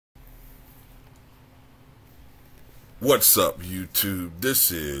What's up, YouTube? This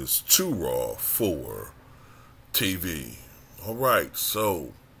is Too Raw for TV. Alright,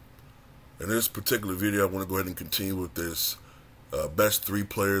 so in this particular video, I want to go ahead and continue with this best three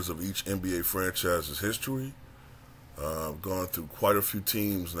players of each NBA franchise's history. I've gone through quite a few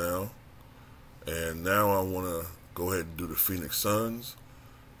teams now, and now I want to go ahead and do the Phoenix Suns.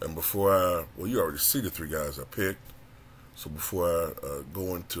 And before you already see the three guys I picked. So before I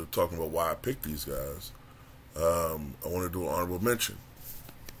go into talking about why I picked these guys, I want to do an honorable mention.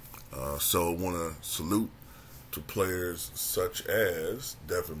 So I want to salute to players such as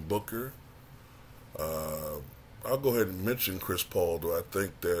Devin Booker. I'll go ahead and mention Chris Paul, though I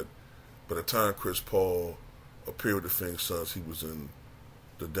think that by the time Chris Paul appeared with the Phoenix Suns, he was in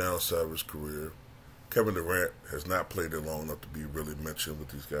the downside of his career. Kevin Durant has not played there long enough to be really mentioned with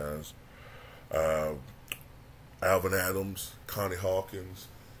these guys. Alvin Adams, Connie Hawkins,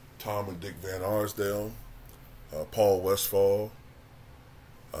 Tom and Dick Van Arsdale, Paul Westphal,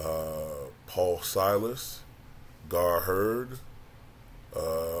 Paul Silas, Gar Hurd.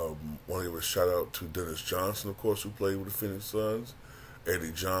 Want to give a shout out to Dennis Johnson, of course, who played with the Phoenix Suns,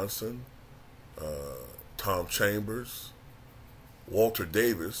 Eddie Johnson, Tom Chambers, Walter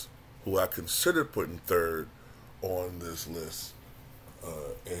Davis, who I considered putting third on this list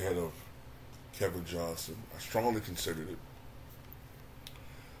ahead of Kevin Johnson. I strongly considered it.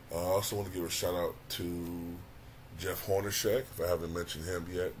 I also want to give a shout out to Jeff Hornacek, if I haven't mentioned him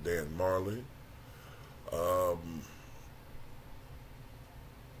yet, Dan Marley. A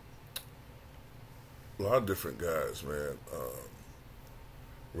lot of different guys, man.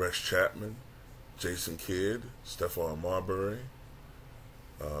 Rex Chapman, Jason Kidd, Stephon Marbury,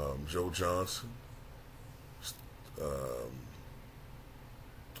 Joe Johnson,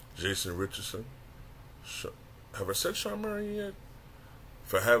 Jason Richardson. Have I said Sean Marion yet?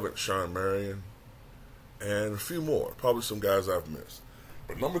 If I haven't, Sean Marion. And a few more. Probably some guys I've missed.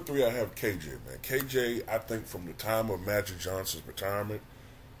 But number three, I have KJ, man. KJ, I think from the time of Magic Johnson's retirement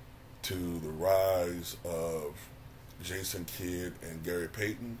to the rise of Jason Kidd and Gary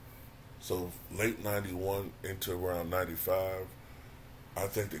Payton, so late 91 into around 95, I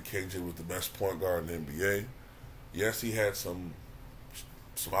think that KJ was the best point guard in the NBA. Yes, he had some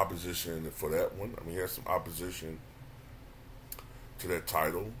opposition for that one. I mean, he had some opposition to that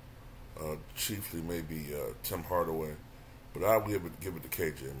title, chiefly maybe Tim Hardaway, but I'll give it to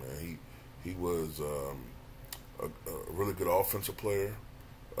KJ, man. He was a really good offensive player,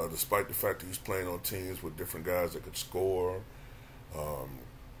 despite the fact that he's playing on teams with different guys that could score.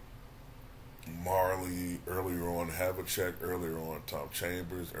 Marley earlier on, Havlicek earlier on, Tom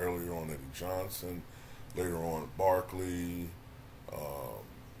Chambers earlier on, Eddie Johnson later on, Barkley,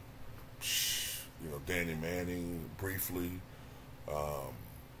 Danny Manning briefly,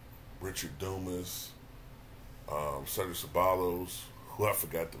 Richard Dumas, Cedric Ceballos, who I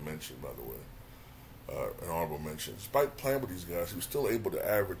forgot to mention, by the way, an honorable mention. Despite playing with these guys, he was still able to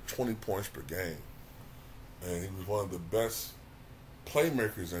average 20 points per game, and he was one of the best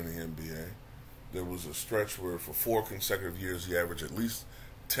playmakers in the NBA. There was a stretch where for 4 consecutive years he averaged at least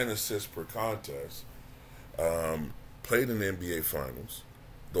 10 assists per contest. Played in the NBA Finals,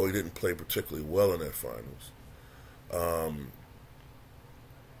 though he didn't play particularly well in that Finals.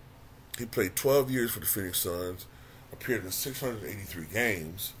 He played 12 years for the Phoenix Suns, appeared in 683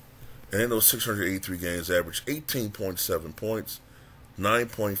 games, and in those 683 games averaged 18.7 points,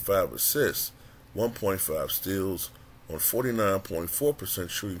 9.5 assists, 1.5 steals, on 49.4%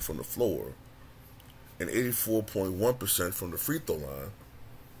 shooting from the floor, and 84.1% from the free throw line.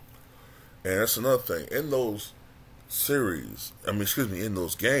 And that's another thing. In those in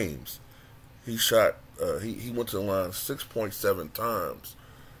those games, he shot, he went to the line 6.7 times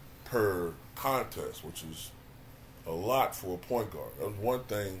per contest, which is a lot for a point guard. That was one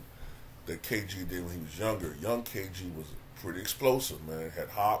thing that KG did when he was younger. Young KG was pretty explosive, man. Had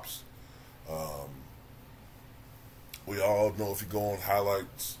hops. We all know, if you go on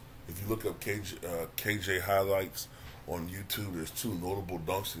highlights, if you look up KJ highlights on YouTube, there's 2 notable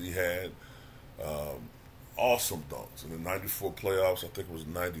dunks that he had. Awesome dunks. In the 94 playoffs, I think it was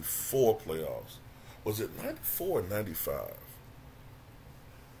 94 playoffs. Was it 94 or 95?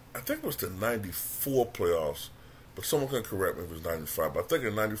 I think it was the 94 playoffs, but someone can correct me if it was 95. But I think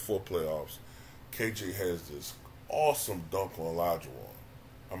in 94 playoffs, KJ has this awesome dunk on Olajuwon.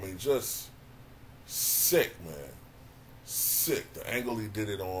 I mean, just sick, man. Sick. The angle he did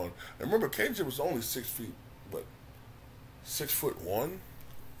it on. And remember, KJ was only 6'1"?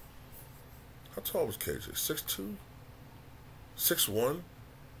 How tall was KJ? 6'2"? 6'1"?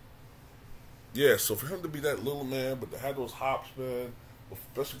 Yeah, so for him to be that little man, but to have those hops, man,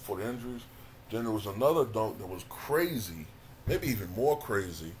 especially for the injuries, Then there was another dunk that was crazy, maybe even more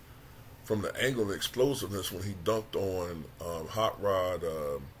crazy, from the angle of explosiveness when he dunked on Hot Rod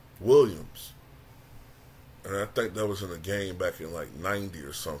Williams. And I think that was in a game back in like 90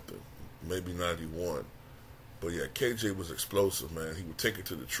 or something, maybe 91. But yeah, KJ was explosive, man. He would take it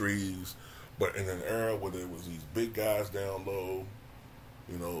to the trees. But in an era where there was these big guys down low,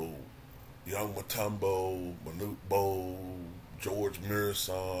 you know, Young Mutombo, Manute Bol, George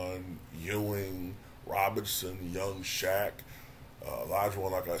Mirasan, Ewing, Robinson, Young Shaq, Elijah,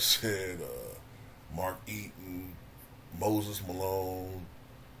 like I said, Mark Eaton, Moses Malone.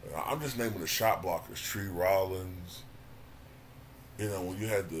 I'm just naming the shot blockers. Tree Rollins. You know, when you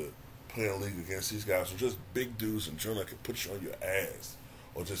had to play in a league against these guys who were just big dudes in general that could put you on your ass,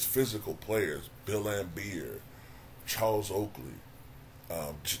 or just physical players. Bill Laimbeer, Charles Oakley,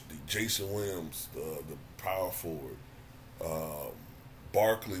 Jason Williams, the power forward,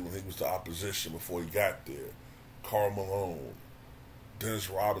 Barkley when he was the opposition before he got there, Karl Malone, Dennis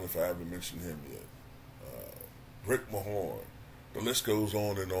Rodman, if I haven't mentioned him yet, Rick Mahorn. The list goes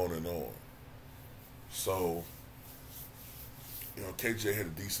on and on and on. So, you know, KJ had a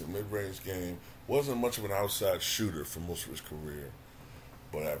decent mid-range game. Wasn't much of an outside shooter for most of his career,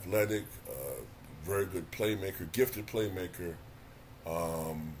 but athletic, very good playmaker, gifted playmaker,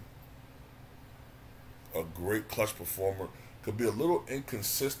 a great clutch performer. Could be a little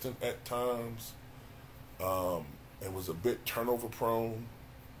inconsistent at times, and was a bit turnover prone.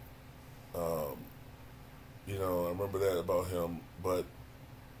 You know, I remember that about him, but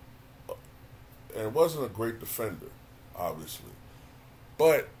and wasn't a great defender, obviously.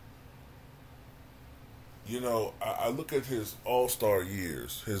 But, you know, I look at his all-star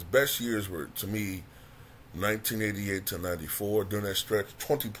years. His best years were, to me, 1988 to 94. During that stretch,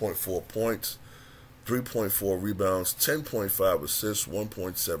 20.4 points, 3.4 rebounds, 10.5 assists,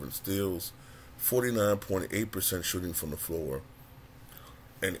 1.7 steals, 49.8% shooting from the floor,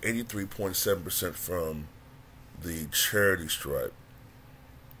 and 83.7% from the charity stripe.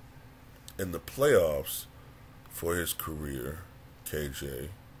 In the playoffs for his career, KJ,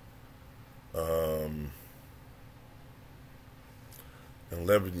 in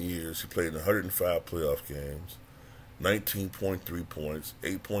 11 years, he played in 105 playoff games, 19.3 points,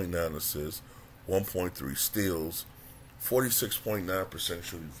 8.9 assists, 1.3 steals, 46.9%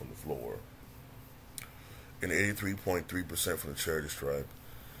 shooting from the floor, and 83.3% from the charity stripe.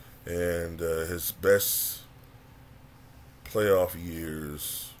 And his best playoff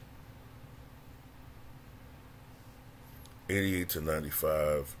years, 88 to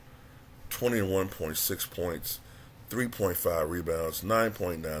 95, 21.6 points, 3.5 rebounds,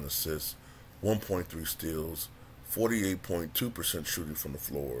 9.9 assists, 1.3 steals, 48.2% shooting from the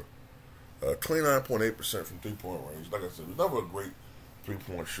floor, 29.8% from three-point range. Like I said, he was never a great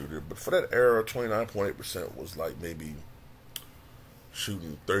three-point shooter, but for that era, 29.8% was like maybe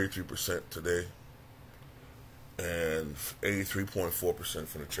shooting 33% today, and 83.4%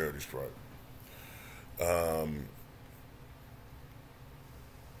 from the charity stripe.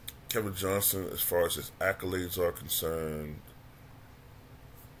 Kevin Johnson, as far as his accolades are concerned,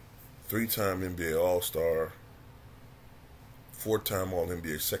 3-time NBA All-Star, 4-time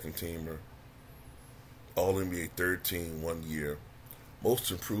All-NBA second-teamer, All-NBA third team 1 year,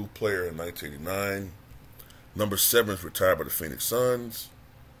 Most Improved Player in 1989, number 7 is retired by the Phoenix Suns,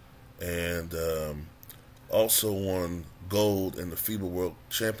 and also won gold in the FIBA World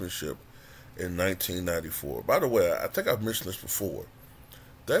Championship in 1994. By the way, I think I've mentioned this before.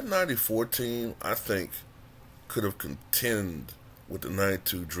 That 94 team, I think, could have contended with the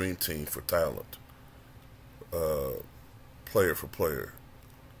 92 Dream Team for talent, player for player.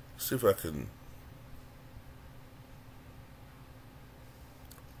 See if I can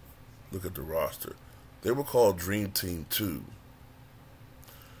look at the roster. They were called Dream Team 2,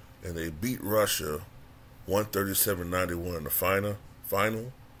 and they beat Russia 137-91 in the final,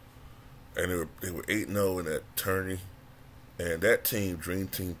 and they were 8-0 in that tourney. And that team, Dream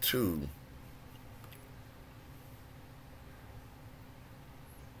Team 2,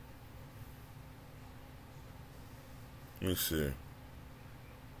 let me see. I'm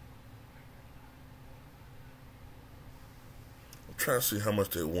trying to see how much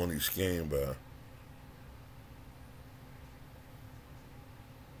they won each game by.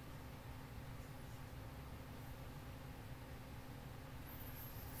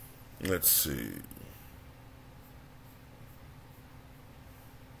 Let's see.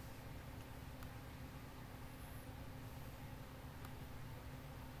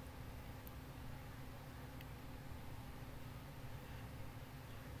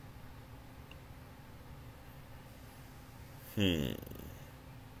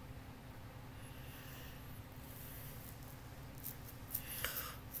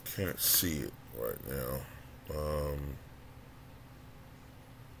 Can't see it right now.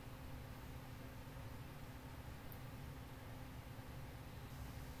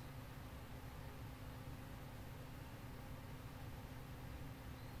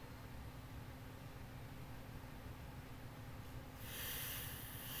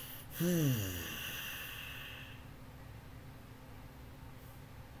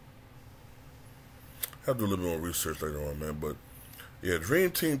 Have to do a little more research later on, man. But yeah, Dream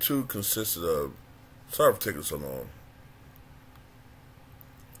Team 2 consisted of. Sorry for taking so long.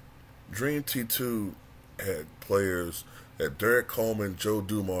 Dream Team 2 had players at Derek Coleman, Joe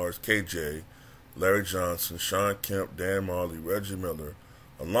Dumars, KJ, Larry Johnson, Sean Kemp, Dan Marley, Reggie Miller,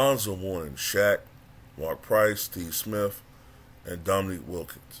 Alonzo Mourning, Shaq, Mark Price, Steve Smith, and Dominique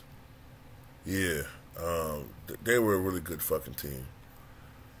Wilkins. Yeah, they were a really good fucking team.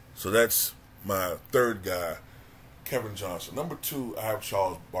 So that's my third guy, Kevin Johnson. Number 2, I have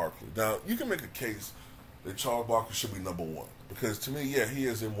Charles Barkley. Now, you can make a case that Charles Barkley should be number 1. Because to me, yeah, he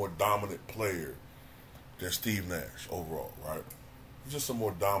is a more dominant player than Steve Nash overall, right? He's just a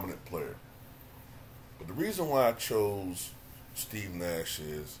more dominant player. But the reason why I chose Steve Nash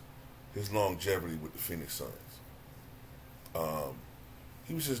is his longevity with the Phoenix Suns.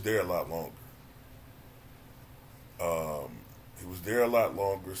 He was just there a lot longer. He was there a lot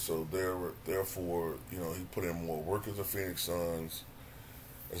longer, so therefore, you know, he put in more work as a Phoenix Suns,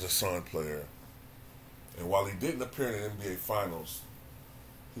 as a Sun player. And while he didn't appear in the NBA Finals,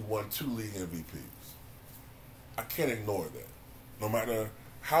 he won 2 league MVPs. I can't ignore that. No matter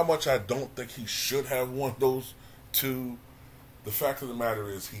how much I don't think he should have won those 2, the fact of the matter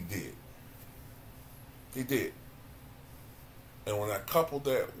is he did. He did. And when I coupled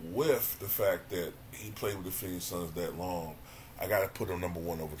that with the fact that he played with the Phoenix Suns that long, I got to put him number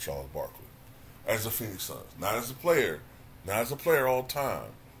 1 over Charles Barkley. As a Phoenix Suns. Not as a player. Not as a player all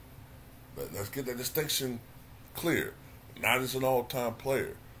time. But let's get that distinction clear. Not as an all-time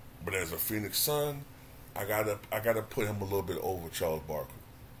player. But as a Phoenix Sun, I gotta put him a little bit over Charles Barkley.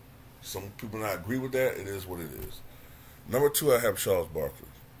 Some people not agree with that. It is what it is. Number 2, I have Charles Barkley.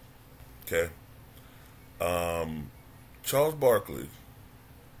 Okay? Charles Barkley,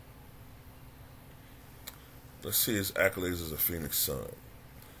 let's see his accolades as a Phoenix Sun.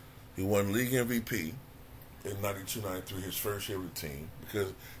 He won league MVP in 92-93, his first year with the team,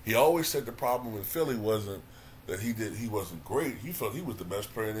 because he always said the problem in Philly wasn't that he wasn't great. He felt he was the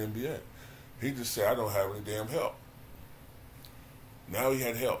best player in the NBA. He just said, I don't have any damn help. Now he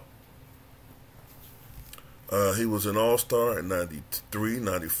had help. He was an All-Star in 93,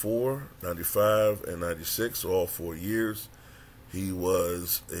 94, 95, and 96, so all 4 years. He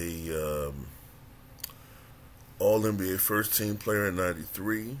was a All-NBA first-team player in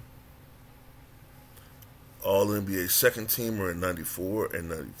 93, All-NBA second-teamer in 94 and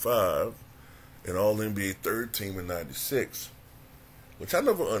 95, and All-NBA third-team in 96, which I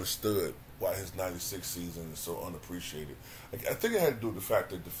never understood why his 96 season is so unappreciated. I think it had to do with the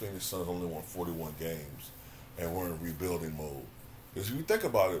fact that the Phoenix Suns only won 41 games and were in rebuilding mode. Because if you think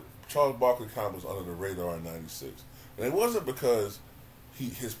about it, Charles Barkley kind of was under the radar in 96. And it wasn't because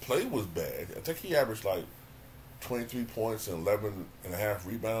his play was bad. I think he averaged like 23 points and 11 and a half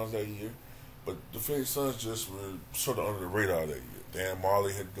rebounds that year. But the Phoenix Suns just were sort of under the radar that year. Dan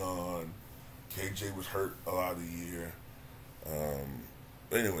Marley had gone. KJ was hurt a lot of the year.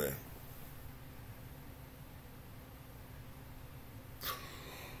 Anyway.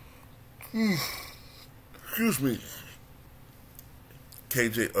 Excuse me.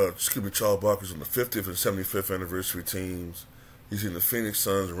 Charles Barkley's on the 50th and 75th anniversary teams. He's in the Phoenix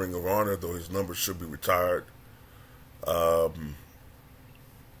Suns Ring of Honor, though his number should be retired.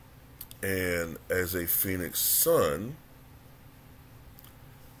 And as a Phoenix Sun,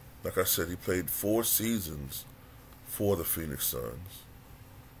 like I said, he played 4 seasons for the Phoenix Suns.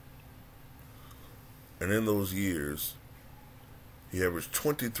 And in those years, he averaged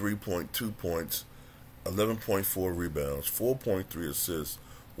 23.2 points, 11.4 rebounds, 4.3 assists,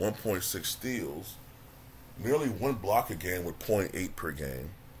 1.6 steals, nearly 1 block a game with 0.8 per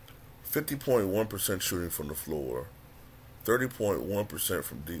game, 50.1% shooting from the floor, 30.1%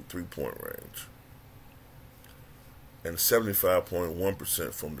 from deep three-point range, and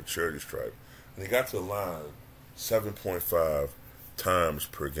 75.1% from the charity stripe. And he got to the line 7.5 times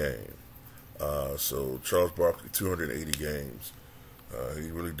per game. So Charles Barkley, 280 games.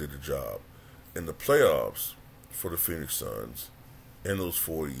 He really did the job. In the playoffs for the Phoenix Suns, in those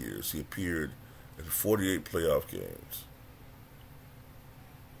 4 years, he appeared in 48 playoff games.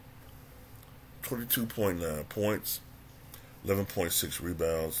 22.9 points, 11.6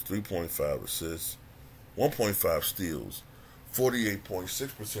 rebounds, 3.5 assists, 1.5 steals,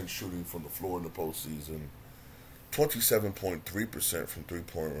 48.6% shooting from the floor in the postseason, 27.3% from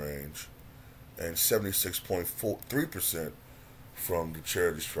three-point range, and 76.3% from the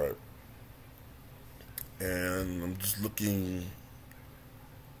charity stripe. And I'm just looking.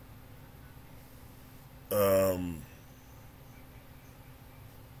 You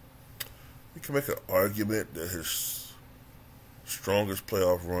can make an argument that his strongest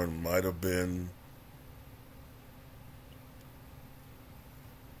playoff run might have been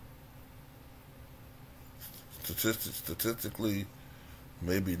statistically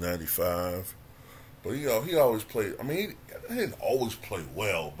maybe 95. But he always played. I mean, he didn't always play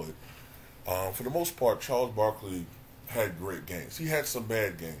well, but for the most part, Charles Barkley had great games. He had some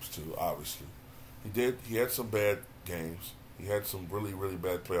bad games too. Obviously, he did. He had some bad games. He had some really, really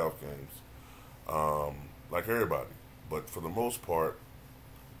bad playoff games, like everybody. But for the most part,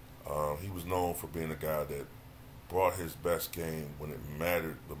 he was known for being a guy that brought his best game when it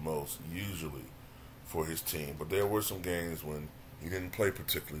mattered the most, usually for his team. But there were some games when he didn't play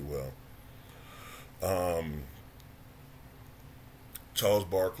particularly well. Charles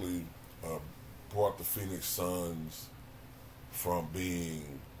Barkley brought the Phoenix Suns from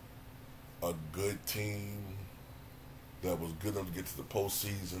being a good team that was good enough to get to the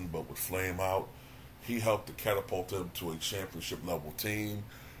postseason but would flame out. He helped to catapult them to a championship level team.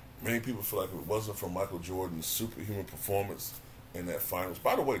 Many people feel like if it wasn't for Michael Jordan's superhuman performance in that finals.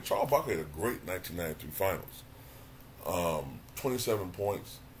 By the way, Charles Barkley had a great 1993 finals. 27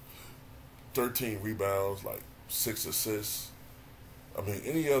 points, 13 rebounds, like 6 assists. I mean,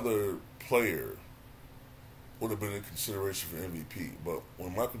 any other player would have been in consideration for MVP. But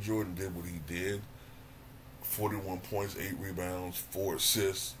when Michael Jordan did what he did, 41 points, 8 rebounds, 4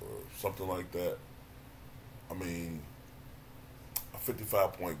 assists, or something like that, I mean, a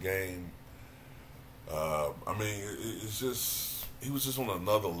 55-point game. I mean, it's just, he was just on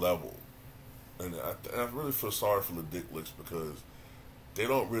another level. And I really feel sorry for the Dick Licks because they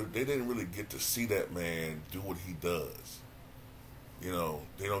didn't really get to see that man do what he does. You know,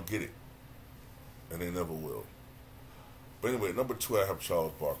 they don't get it. And they never will. But anyway, number 2, I have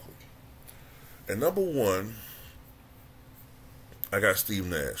Charles Barkley. And number 1, I got Steve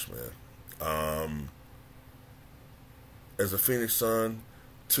Nash, man. As a Phoenix Sun,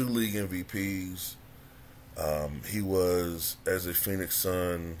 2 league MVPs. He was, as a Phoenix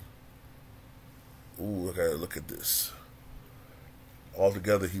Sun, I gotta look at this.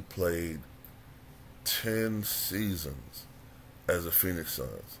 Altogether, he played 10 seasons as a Phoenix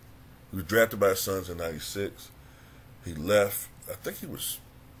Suns. He was drafted by the Suns in '96. He left. I think he was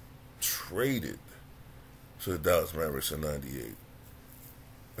traded to the Dallas Mavericks in '98.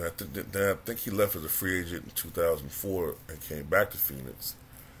 And I think he left as a free agent in 2004 and came back to Phoenix,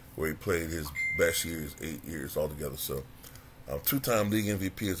 where he played his best years, 8 years altogether. So, 2-time league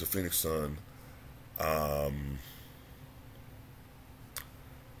MVP as a Phoenix Sun.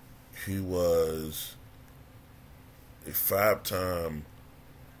 He was a 5-time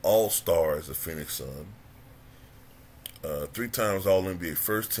All-Star as a Phoenix Sun. 3 times All-NBA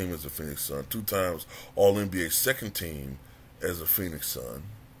first team as a Phoenix Sun. 2 times All-NBA second team as a Phoenix Sun.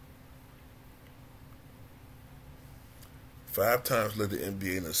 5 times led the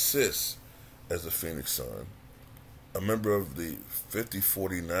NBA in assists as a Phoenix Sun. A member of the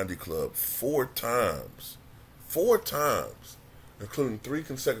 50-40-90 club 4 times. 4 times, including 3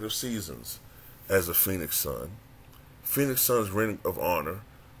 consecutive seasons as a Phoenix Sun. Phoenix Suns Ring of Honor,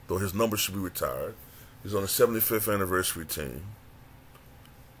 though his number should be retired. He's on the 75th anniversary team.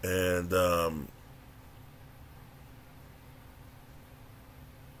 And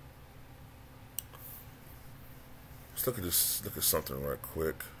let's look at this. Look at something right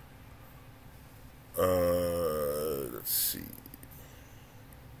quick. Let's see.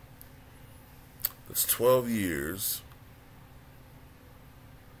 That's 12 years.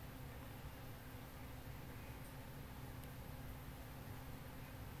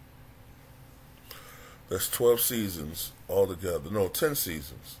 That's 12 seasons altogether. No, 10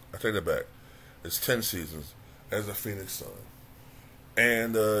 seasons. I take that back. It's 10 seasons as a Phoenix Sun.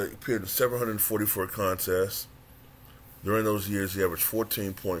 And he appeared in 744 contests. During those years, he averaged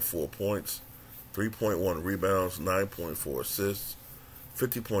 14.4 points, 3.1 rebounds, 9.4 assists,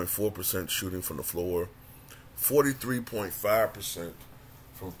 50.4% shooting from the floor, 43.5%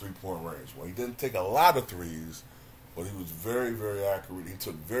 from three-point range. Well, he didn't take a lot of threes, but he was very, very accurate. He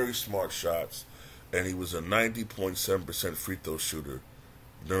took very smart shots, and he was a 90.7% free throw shooter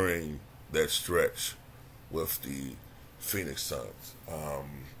during that stretch with the Phoenix Suns.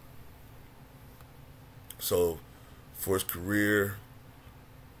 So, for his career,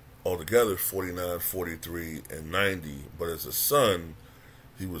 altogether 49, 43, and 90. But as a Sun,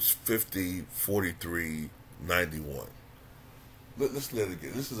 he was 50, 43, 91. Let's let it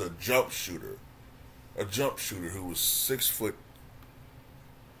again. This is a jump shooter. A jump shooter who was 6'3"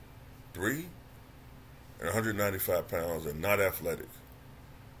 and 195 pounds and not athletic.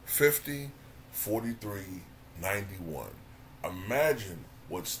 50, 43, 91. Imagine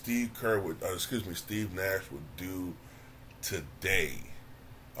what Steve Nash would do today.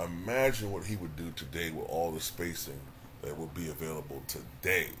 Imagine what he would do today with all the spacing that would be available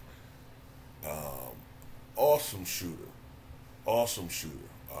today. Awesome shooter. Awesome shooter.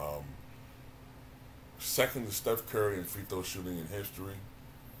 Second to Steph Curry in free throw shooting in history.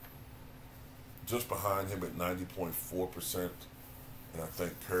 Just behind him at 90.4%. And I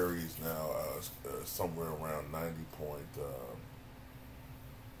think Curry's now somewhere around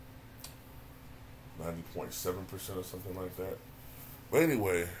 90.7% or something like that. But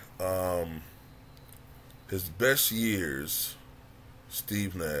anyway, his best years,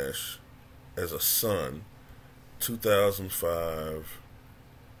 Steve Nash, as a Sun, 2005,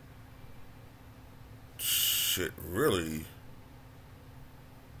 really,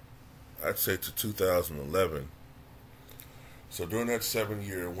 I'd say to 2011. So during that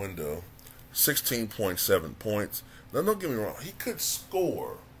 7-year window, 16.7 points. Now, don't get me wrong, he could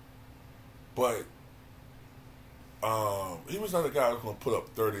score, but he was not a guy who was going to put up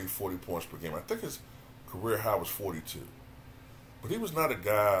 30, 40 points per game. I think his career high was 42. But he was not a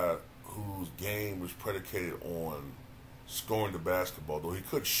guy whose game was predicated on scoring the basketball, though he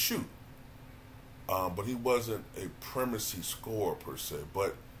could shoot. But he wasn't a primacy scorer per se.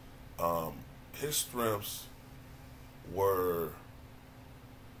 But his strengths were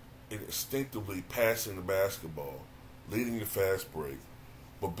instinctively passing the basketball, leading the fast break,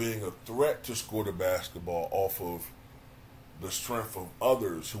 but being a threat to score the basketball off of the strength of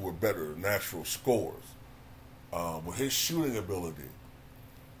others who were better natural scorers. With his shooting ability,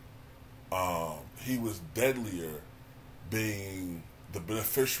 he was deadlier being the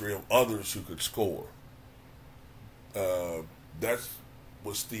beneficiary of others who could score. That's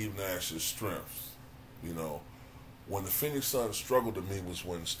was Steve Nash's strengths. You know, when the Phoenix Suns struggled to me was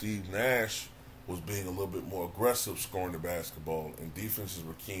when Steve Nash was being a little bit more aggressive scoring the basketball, and defenses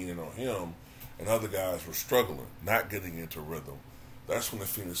were keying in on him, and other guys were struggling, not getting into rhythm. That's when the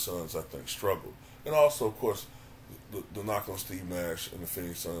Phoenix Suns, I think, struggled. And also, of course, the knock on Steve Nash and the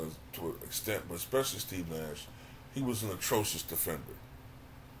Phoenix Suns to an extent, but especially Steve Nash, he was an atrocious defender.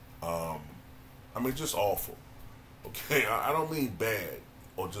 I mean, just awful. Okay, I don't mean bad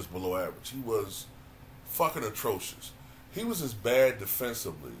or just below average. He was fucking atrocious. He was as bad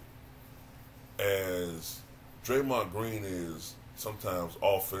defensively as Draymond Green is sometimes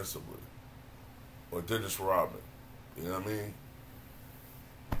offensively, or Dennis Rodman. You know what I mean?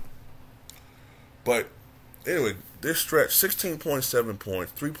 But anyway, this stretch, 16.7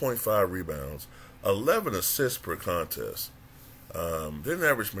 points, 3.5 rebounds, 11 assists per contest. Didn't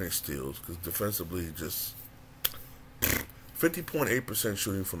average many steals because defensively he just 50.8%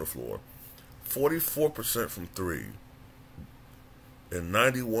 shooting from the floor, 44% from three, and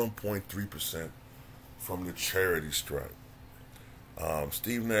 91.3% from the charity stripe.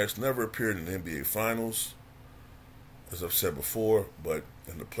 Steve Nash never appeared in the NBA Finals, as I've said before, but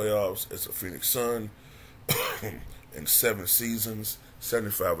in the playoffs as a Phoenix Sun, in 7 seasons,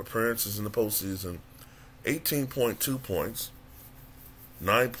 75 appearances in the postseason, 18.2 points,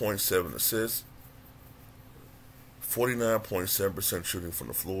 9.7 assists, 49.7% shooting from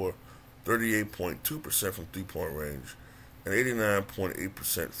the floor, 38.2% from three-point range, and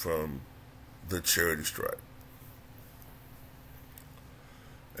 89.8% from the charity stripe.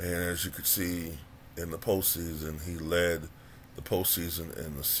 And as you could see in the postseason, he led the postseason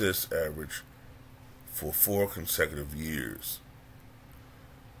in assist average for 4 consecutive years.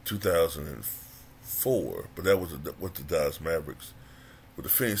 2004, but that was with the Dallas Mavericks. With the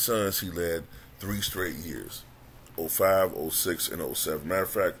Phoenix Suns, he led 3 straight years, 05, 06, and 07. Matter of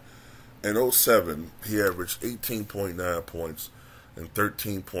fact, in 07, he averaged 18.9 points and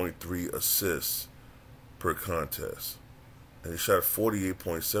 13.3 assists per contest. And he shot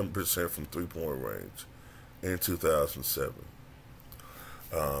 48.7% from three-point range in 2007.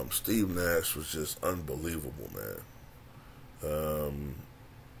 Steve Nash was just unbelievable, man.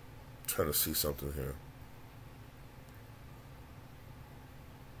 Trying to see something here.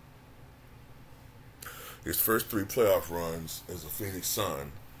 His first 3 playoff runs as a Phoenix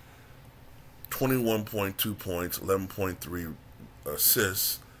Sun, 21.2 points, 11.3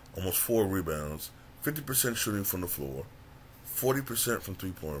 assists, almost 4 rebounds, 50% shooting from the floor, 40% from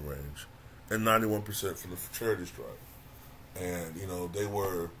three-point range, and 91% from the charity stripe. And, you know, they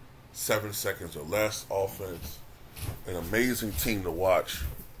were 7 seconds or less offense. An amazing team to watch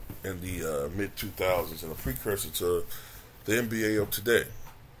in the mid 2000s and a precursor to the NBA of today.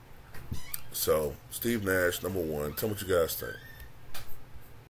 So, Steve Nash, number one. Tell me what you guys think.